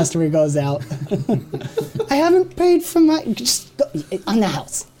the one customer goes out. I haven't paid for my... Just go, on the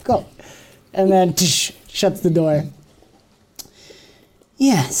house. Go. And then shuts the door.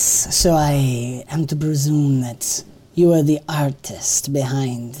 Yes, so I am to presume that you are the artist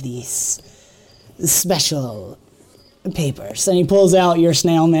behind these special papers. And he pulls out your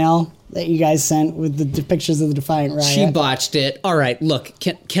snail mail that you guys sent with the pictures of the Defiant Riot. She botched it. All right, look,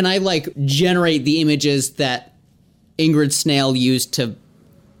 can I like generate the images that Ingrid Snail used to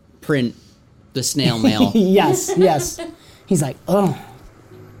print the snail mail? Yes. He's like, oh,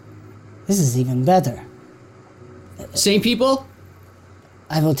 this is even better. Same people?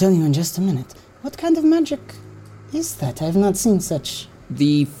 I will tell you in just a minute. What kind of magic is that? I have not seen such.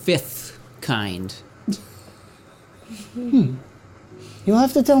 The fifth kind. You'll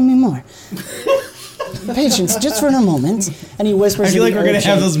have to tell me more. Patience, just for a moment. And he whispers. I feel like in we're the going to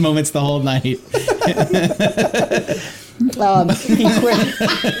have urchin. those moments the whole night.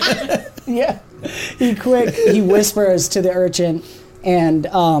 He whispers to the urchin, and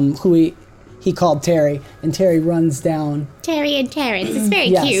who he called Terry, and Terry runs down. Terry and Terrence. It's very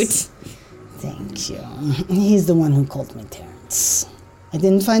Yes. cute. Thank you. He's the one who called me Terrence. I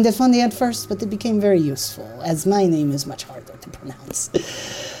didn't find it funny at first, but it became very useful, as my name is much harder to pronounce.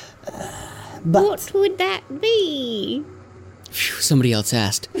 But What would that be? Phew, somebody else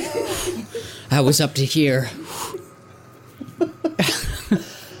asked. I was up to here.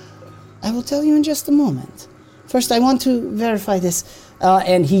 I will tell you in just a moment. First, I want to verify this.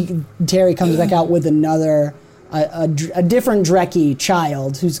 And Terry comes back out with another, a different Drekkie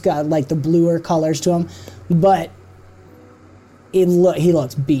child who's got like the bluer colors to him, but he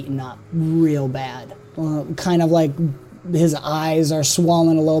looks beaten up real bad. Kind of like his eyes are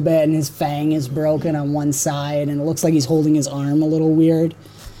swollen a little bit and his fang is broken on one side and it looks like he's holding his arm a little weird.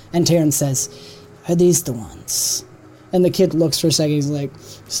 And Terrence says, "Are these the ones?" And the kid looks for a second, he's like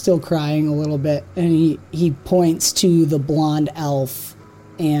still crying a little bit, and he points to the blonde elf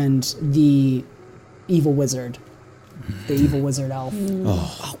and the evil wizard. The evil wizard elf.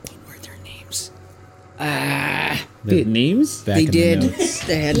 Oh, what were their names? They had names? They did.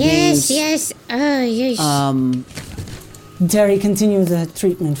 They had Yes, names. yes. Oh, yes. Terry, continue the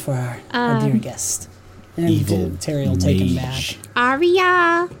treatment for our dear guest. And Evil Terry will take him back. mage.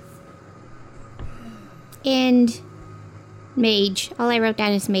 Aria and Mage. All I wrote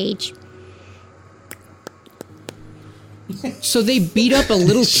down is Mage. So they beat up a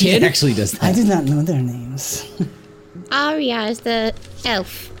little She kid? actually does that. I did not know their names. Aria is the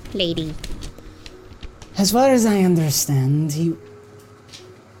elf lady. As far as I understand, he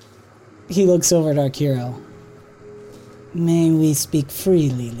looks over at Arkiro. May we speak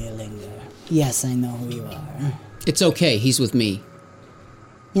freely, Lilinger? Yes, I know who you are. It's okay, he's with me.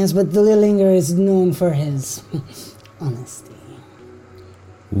 Yes, but the Lilinger is known for his honesty.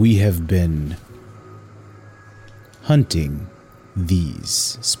 We have been hunting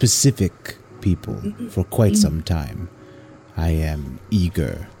these specific people for quite some time. I am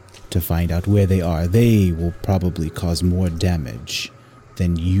eager to find out where they are. They will probably cause more damage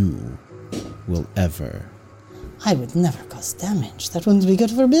than you will ever. I would never cause damage. That wouldn't be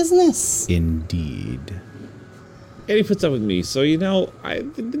good for business. Indeed. And he puts up with me, so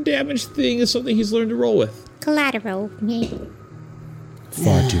the damage thing is something he's learned to roll with. Collateral, yeah.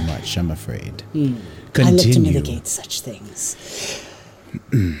 Far too much, I'm afraid. I Continue. like to mitigate such things.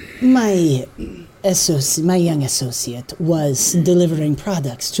 My young associate was delivering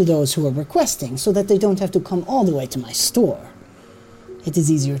products to those who are requesting so that they don't have to come all the way to my store. It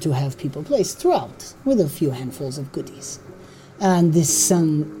is easier to have people placed throughout with a few handfuls of goodies. And this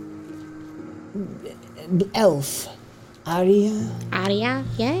elf, Aria,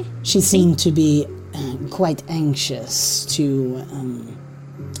 yeah? She seemed to be quite anxious to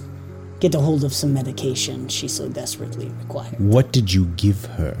get a hold of some medication she so desperately required. What did you give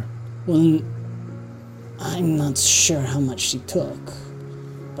her? Well, I'm not sure how much she took,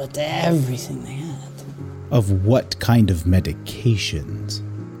 but everything they had. Of what kind of medications?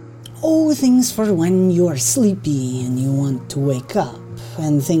 Oh, things for when you're sleepy and you want to wake up,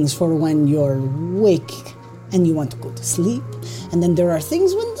 and things for when you're awake and you want to go to sleep. And then there are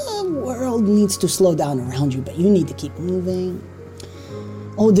things when the world needs to slow down around you, but you need to keep moving.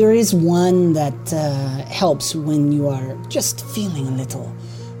 Oh, there is one that helps when you are just feeling a little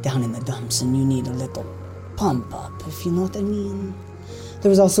down in the dumps and you need a little pump up, if you know what I mean. There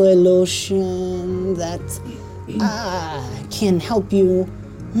was also a lotion that can help you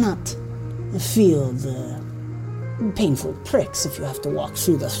not feel the painful pricks if you have to walk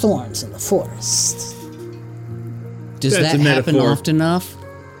through the thorns in the forest. Does That's that a happen metaphor. often enough?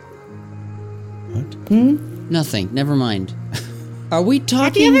 What? Nothing. Never mind. Are we Have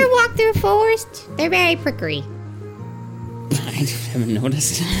talking? you ever walked through a forest? They're very prickly. I haven't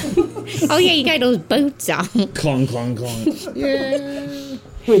noticed. Oh yeah, you got those boots on. Clong, clong, clong. Yeah.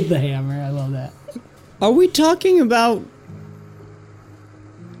 With the hammer, I love that. Are we talking about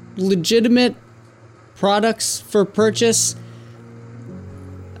legitimate products for purchase?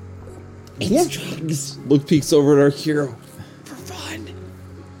 Yeah. Luke peeks over at our hero.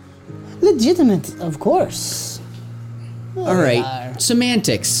 Legitimate, of course. All right.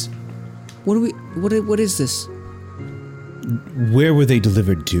 Semantics. What is this? Where were they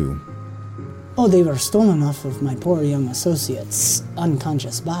delivered to? Oh, they were stolen off of my poor young associate's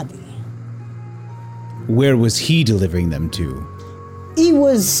unconscious body. Where was he delivering them to? He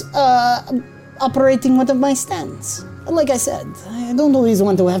was operating one of my stands. Like I said, I don't always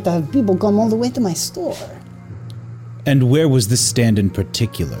want to have people come all the way to my store. And where was this stand in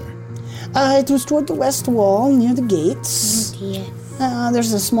particular? It was toward the west wall, near the gates. Oh dear.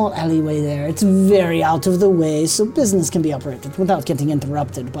 There's a small alleyway there. It's very out of the way, so business can be operated without getting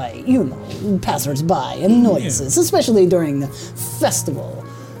interrupted by, passers-by and noises, especially during the festival,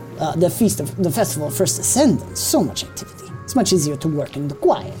 the festival of First Ascendant. So much activity. It's much easier to work in the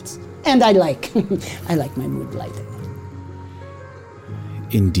quiet. And I like my mood lighting.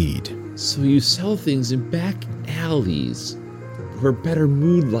 Indeed. So you sell things in back alleys for better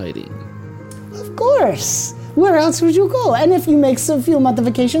mood lighting. Of course. Where else would you go? And if you make some few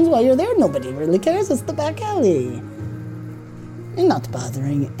modifications while you're there, nobody really cares. It's the back alley. You're not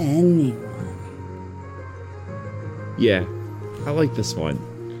bothering anyone. Yeah, I like this one.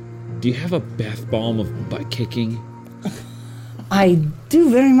 Do you have a bath bomb of butt kicking? I do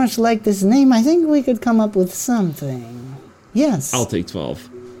very much like this name. I think we could come up with something. Yes. I'll take 12.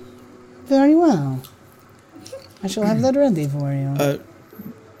 Very well. I shall have that ready for you.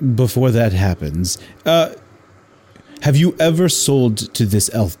 Before that happens, have you ever sold to this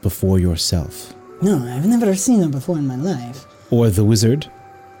elf before yourself? No, I've never seen him before in my life. Or the wizard?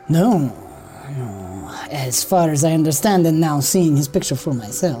 No. As far as I understand and now seeing his picture for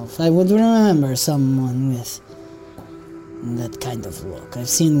myself, I would remember someone with that kind of look. I've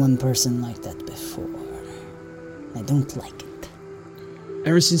seen one person like that before. I don't like it.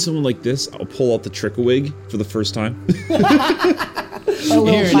 Ever seen someone like this? I'll pull out the trick-a-wig for the first time. A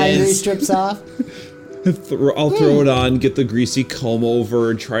little finery strips off. I'll throw it on, get the greasy comb over,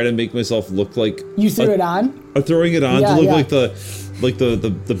 and try to make myself look like... You threw it on? I'm throwing it on Yeah, to look yeah. like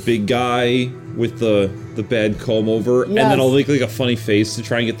the big guy with the bad comb over, and then I'll make like a funny face to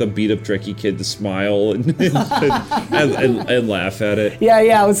try and get the beat up tricky kid to smile and laugh at it.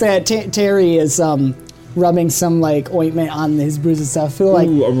 Yeah, I would say Terry is rubbing some like ointment on his bruises and stuff. I feel like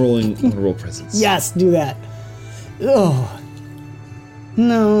Ooh, I'm gonna roll presents. yes, do that. Oh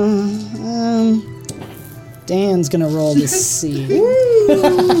no, Dan's gonna roll to see.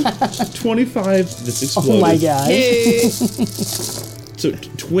 25. This exploded. Oh my god. So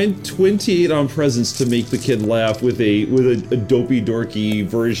 28 on presents to make the kid laugh with a dopey dorky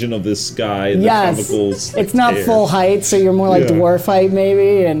version of this guy in the comical it's not full height, so you're more like dwarf height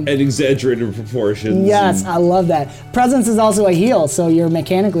maybe, and exaggerated proportions. Yes, I love that. Presence is also a heal, so you're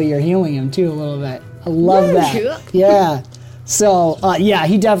healing him too a little bit. I love that. Yeah. So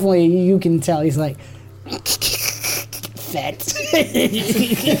he definitely, you can tell he's like fat.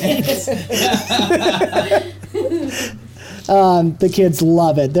 The kids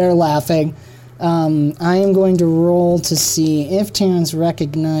love it. They're laughing. I am going to roll to see if Terrence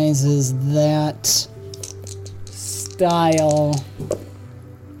recognizes that style.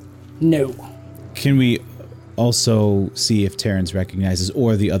 No. Can we also see if Terrence recognizes,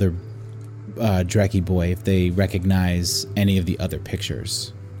 or the other Dreki boy, if they recognize any of the other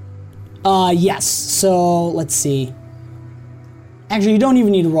pictures? Yes. So let's see. Actually, you don't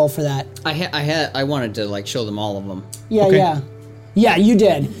even need to roll for that. I wanted to like show them all of them. Yeah, okay. Yeah, you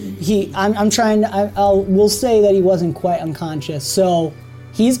did. I'm trying to. We'll say that he wasn't quite unconscious, so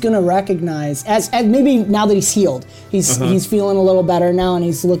he's gonna recognize as maybe now that he's healed, he's feeling a little better now, and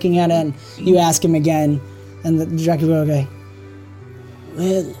he's looking at it. And you ask him again, and the Dreki will go,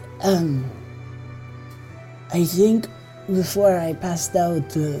 "Well, I think before I passed out,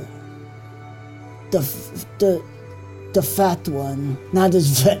 the fat one, not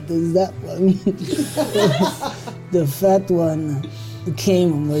as fat as that one, the fat one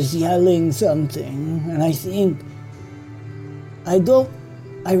came and was yelling something, and I think, I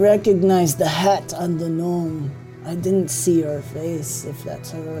recognized the hat on the gnome. I didn't see her face, if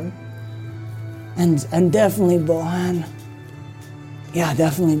that's her. And definitely Bohan. Yeah,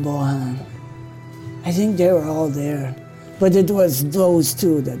 definitely Bohan. I think they were all there, but it was those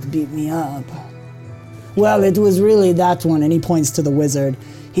two that beat me up. Well, it was really that one," and he points to the wizard.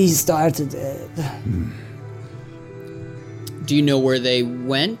 "He started it." Do you know where they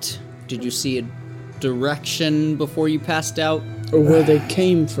went? Did you see a direction before you passed out? Or where they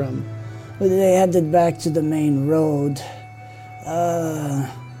came from? Well, they headed back to the main road.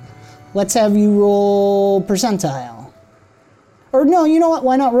 Let's have you roll percentile. Or no, you know what?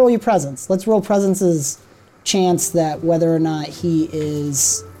 Why not roll your presence? Let's roll presence's chance that whether or not he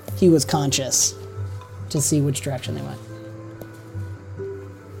was conscious, to see which direction they went.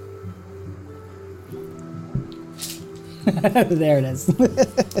 There it is.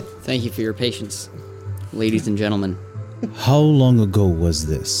 Thank you for your patience, ladies and gentlemen. How long ago was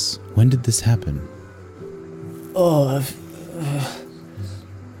this? When did this happen? We'll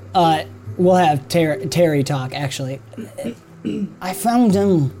have Terry talk, actually. I found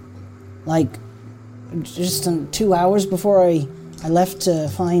him, like, just 2 hours before I left to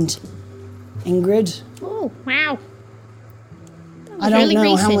find Ingrid. Oh, wow. I don't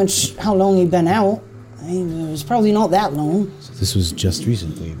know how long he'd been out. I mean, it was probably not that long. So this was just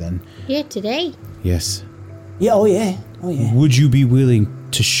recently, then? Yeah, today. Yes. Yeah, oh yeah. Would you be willing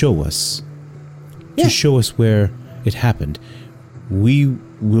to show us? Yeah. To show us where it happened? We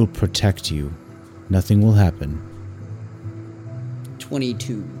will protect you. Nothing will happen.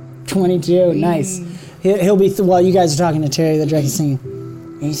 22. 22, nice. He'll be, while you guys are talking to Terry, the Dreki singing,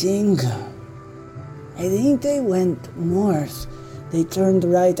 I think they went north. They turned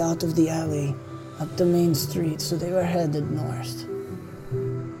right out of the alley, up the main street, so they were headed north.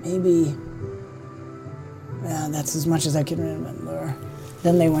 Maybe, yeah, that's as much as I can remember.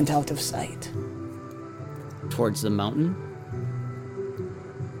 Then they went out of sight. Towards the mountain?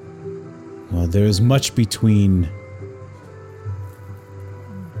 Well, there is much between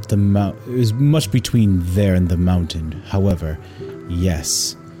there's much between there and the mountain. However,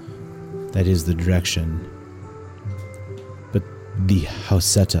 yes, that is the direction. But the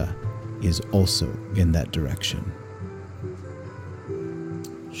Hauseta is also in that direction.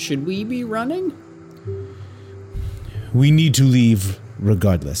 Should we be running? We need to leave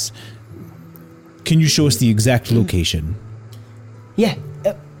regardless. Can you show us the exact location? Yeah.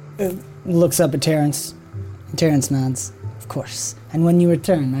 Looks up at Terrence. Terrence nods. Of course. And when you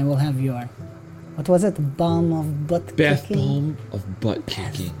return, I will have your... What was it? Balm of butt kicking? Bath bomb of butt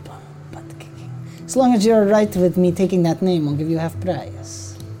kicking. Butt kicking. As long as you're right with me taking that name, I'll give you half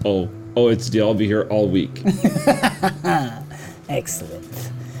price. Oh, it's a deal. I'll be here all week.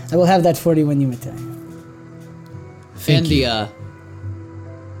 Excellent. I will have that for you when you return. Thank you.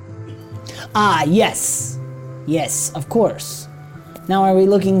 Yes. Yes, of course. Now are we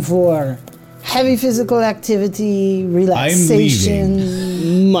looking for heavy physical activity,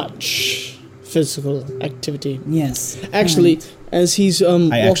 relaxation? Much physical activity. Yes. Actually, as he's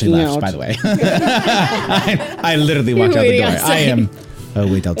walking I actually laughed, out, by the way. I literally walked out the door. I am...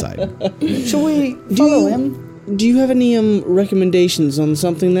 wait outside. Shall we follow him? do you have any recommendations on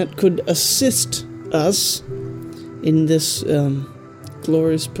something that could assist us in this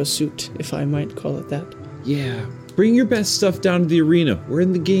glorious pursuit, if I might call it that? Yeah. Bring your best stuff down to the arena. We're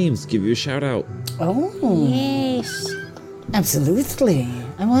in the games. Give you a shout out. Oh. Yes. Absolutely.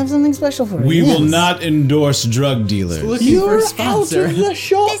 I will have something special for you. We will not endorse drug dealers. You're out of the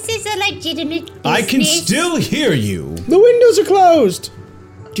shop. This is a legitimate business. I can still hear you. The windows are closed.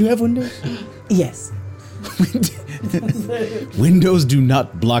 Do you have windows? Yes. Windows do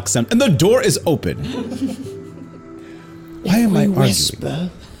not block sound, and the door is open. Why am I arguing? Whisper,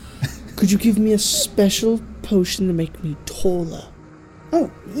 could you give me a special potion to make me taller? Oh,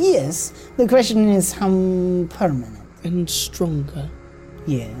 yes. The question is how permanent? And stronger.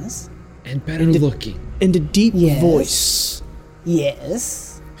 Yes. And better looking. And a deep voice.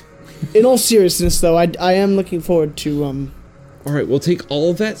 Yes. In all seriousness, though, I am looking forward to, All right, we'll take all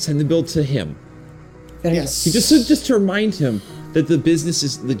of that, send the bill to him. Yes. He just to remind him that the business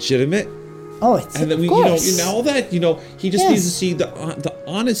is legitimate. Oh, it's and that we, all that, he just needs to see the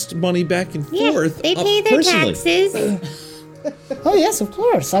honest money back and forth. They pay their taxes. Oh, yes, of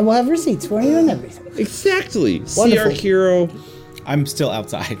course. I will have receipts for you and everything. Exactly. See our hero. I'm still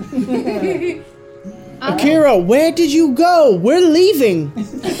outside. Akira, where did you go? We're leaving.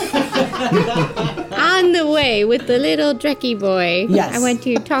 On the way with the little Drekkie boy. Yes. I went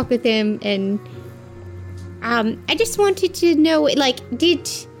to talk with him, and I just wanted to know, did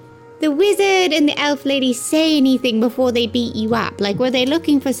the wizard and the elf lady say anything before they beat you up? Like, were they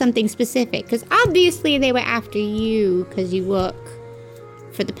looking for something specific? Because obviously they were after you because you work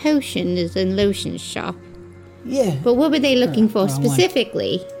for the potions and lotions shop. Yeah. But what were they looking for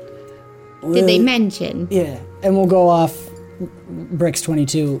specifically? Did they mention? Yeah, and we'll go off Bricks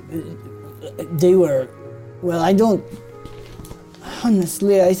 22. They were... Well, I don't...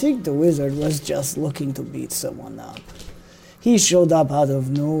 Honestly, I think the wizard was just looking to beat someone up. He showed up out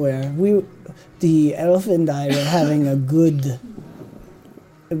of nowhere. The elf and I were having a good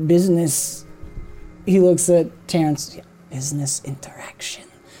business... He looks at Terrence. Business interaction.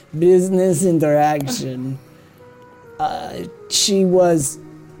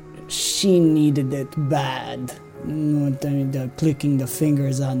 She needed it bad. The clicking the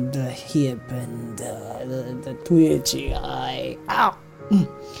fingers on the hip and the twitchy eye. Ow!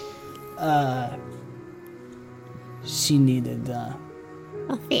 She needed a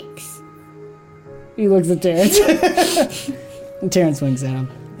fix. He looks at Terrence. And Terrence winks at him.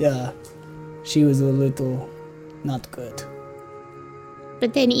 Yeah, she was a little not good.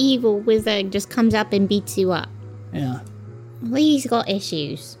 But then evil wizard just comes up and beats you up. Yeah. Well, he's got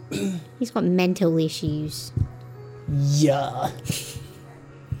issues. He's got mental issues. Yeah.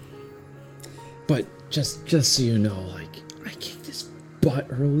 But just so you know, I kicked his butt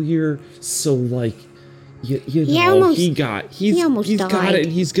earlier, so he's almost got it,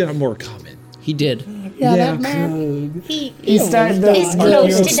 and he's got more coming. He did. Yeah, that man. He's starting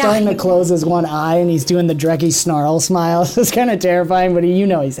to close his one eye, and he's doing the Drekkie snarl smile. It's kind of terrifying, but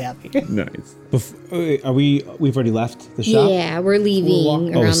he's happy. Nice. We've already left the shop? Yeah, we're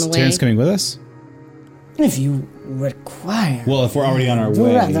leaving around the way. Is Terrence coming with us? If you require. Well, if we're already on our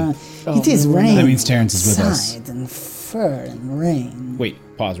way. It is rain. That means Terrence is with us. And fur and rain. Wait,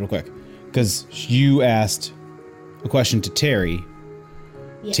 pause real quick. Because you asked a question to Terry.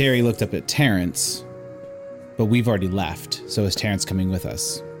 Yes. Terry looked up at Terrence, but we've already left. So is Terrence coming with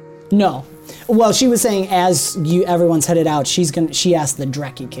us? No. Well, she was saying as everyone's headed out, she asked the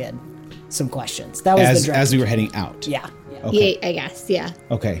Drekkie kid some questions. That was the Drekkie as we were heading out. Yeah. Okay. Yeah, I guess. Yeah.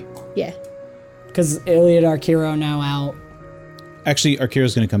 Okay. Yeah. Because Iliad Arkiro now out. Actually,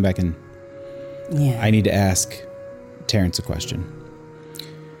 Arkiro's going to come back and... Yeah. I need to ask Terrence a question.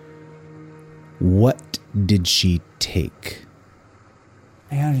 What did she take?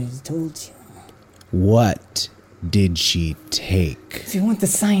 I already told you. What did she take? If you want the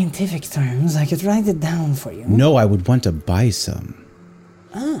scientific terms, I could write it down for you. No, I would want to buy some.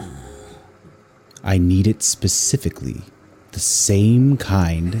 Ah. I need it specifically. The same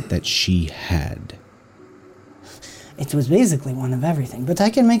kind that she had. It was basically one of everything, but I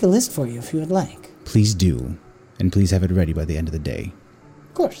can make a list for you if you would like. Please do. And please have it ready by the end of the day.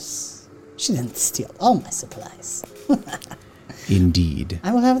 Of course. She didn't steal all my supplies. Indeed.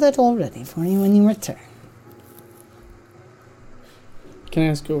 I will have that all ready for you when you return. Can I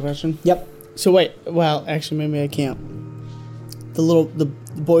ask you a question? Yep. So wait, well, actually maybe I can't. The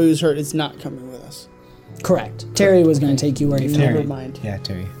boy who's hurt is not coming with us. Correct. Terry was going to take you where he found. Never mind. Yeah,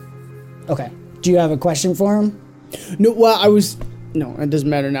 Terry. Okay. Do you have a question for him? No, well, no, it doesn't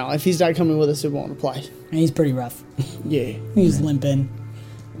matter now. If he's not coming with us, it won't apply. And he's pretty rough. Yeah. He's limping.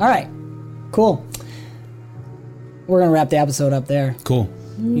 All right. Cool. we're going to wrap the episode up there. Cool.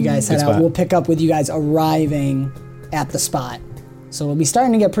 You guys head Good out. spot. We'll pick up with you guys arriving at the spot. So it'll be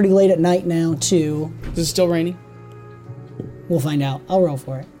starting to get pretty late at night now, too. Is it still raining? We'll find out. I'll roll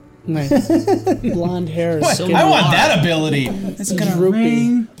for it. Nice. Blonde hair. What? Skin I want long. that ability. It's gonna Droopy.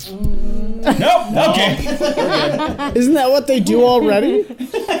 rain. Nope. Okay. Isn't that what they do already?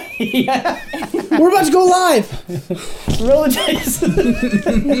 Yeah. We're about to go live. Roll a dice. I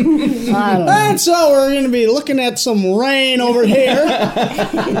don't know. And so we're going to be looking at some rain over here.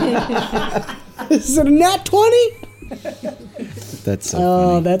 Is it a nat 20? That's so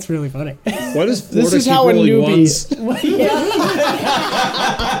Oh, funny. that's really funny. Why does Florida This is keep how a rolling newbie. ones?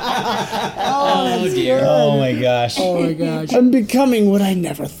 Oh, dear. Oh my gosh. Oh, my gosh. I'm becoming what I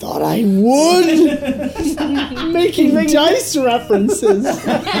never thought I would. Making dice references.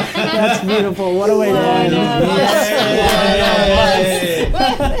 That's beautiful. What a way to end.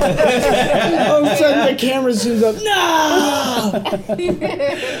 All of a sudden the camera zooms up. No!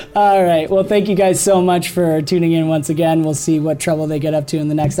 All right. Well, thank you guys so much for tuning in once again. We'll see what trouble they get up to in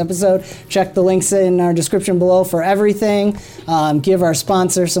the next episode. Check the links in our description below for everything. Give our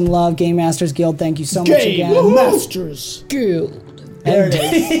sponsor some love, Game Masters Guild. Thank you so much again. Game Masters. Guild. There it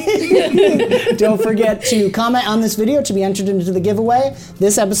is. Don't forget to comment on this video to be entered into the giveaway.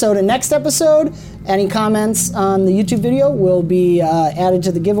 This episode and next episode, any comments on the YouTube video will be added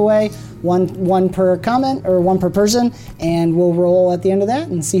to the giveaway. One per comment or one per person, and we'll roll at the end of that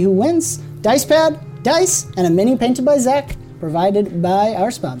and see who wins. Dice pad, dice, and a mini painted by Zach, provided by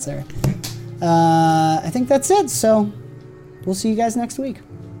our sponsor. I think that's it. So we'll see you guys next week.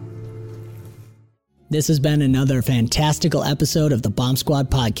 This has been another fantastical episode of the Bomb Squad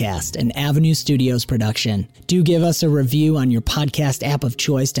podcast, an Avenue Studios production. Do give us a review on your podcast app of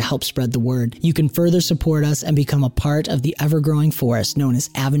choice to help spread the word. You can further support us and become a part of the ever-growing force known as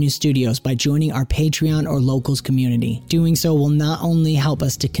Avenue Studios by joining our Patreon or Locals community. Doing so will not only help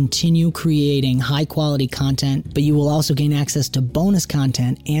us to continue creating high-quality content, but you will also gain access to bonus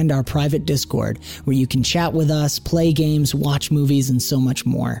content and our private Discord, where you can chat with us, play games, watch movies, and so much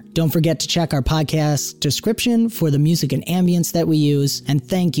more. Don't forget to check our podcast description for the music and ambience that we use, and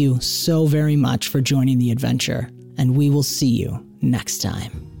thank you so very much for joining the adventure, and we will see you next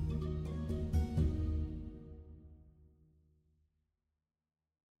time.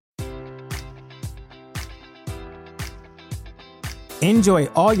 Enjoy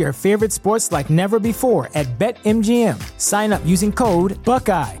all your favorite sports like never before at BetMGM. Sign up using code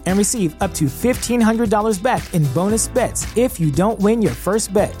Buckeye and receive up to $1,500 back in bonus bets if you don't win your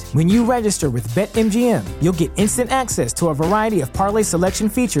first bet. When you register with BetMGM, you'll get instant access to a variety of parlay selection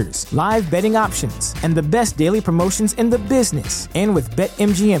features, live betting options, and the best daily promotions in the business. And with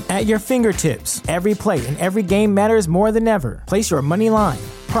BetMGM at your fingertips, every play and every game matters more than ever. Place your money line,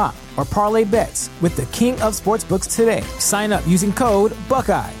 prop, or parlay bets with the king of sportsbooks today. Sign up using code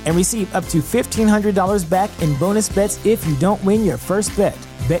Buckeye and receive up to $1,500 back in bonus bets if you don't win your first bet.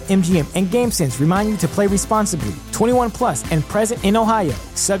 BetMGM and GameSense remind you to play responsibly. 21 plus and present in Ohio,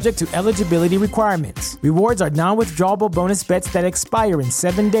 subject to eligibility requirements. Rewards are non-withdrawable bonus bets that expire in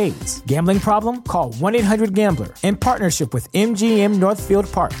 7 days. Gambling problem? Call 1-800-GAMBLER. In partnership with MGM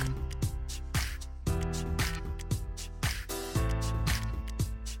Northfield Park.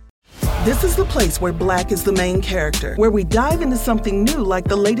 This is the place where Black is the main character, where we dive into something new like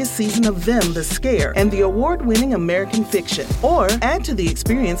the latest season of Them, The Scare, and the award-winning American Fiction. Or add to the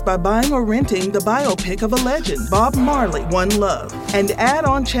experience by buying or renting the biopic of a legend, Bob Marley, One Love. And add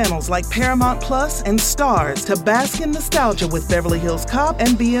on channels like Paramount Plus and Stars to bask in nostalgia with Beverly Hills Cop and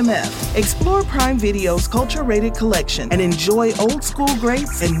BMF. Explore Prime Video's culture-rated collection and enjoy old school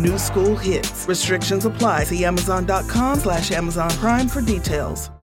greats and new school hits. Restrictions apply. See Amazon.com/Amazon Prime for details.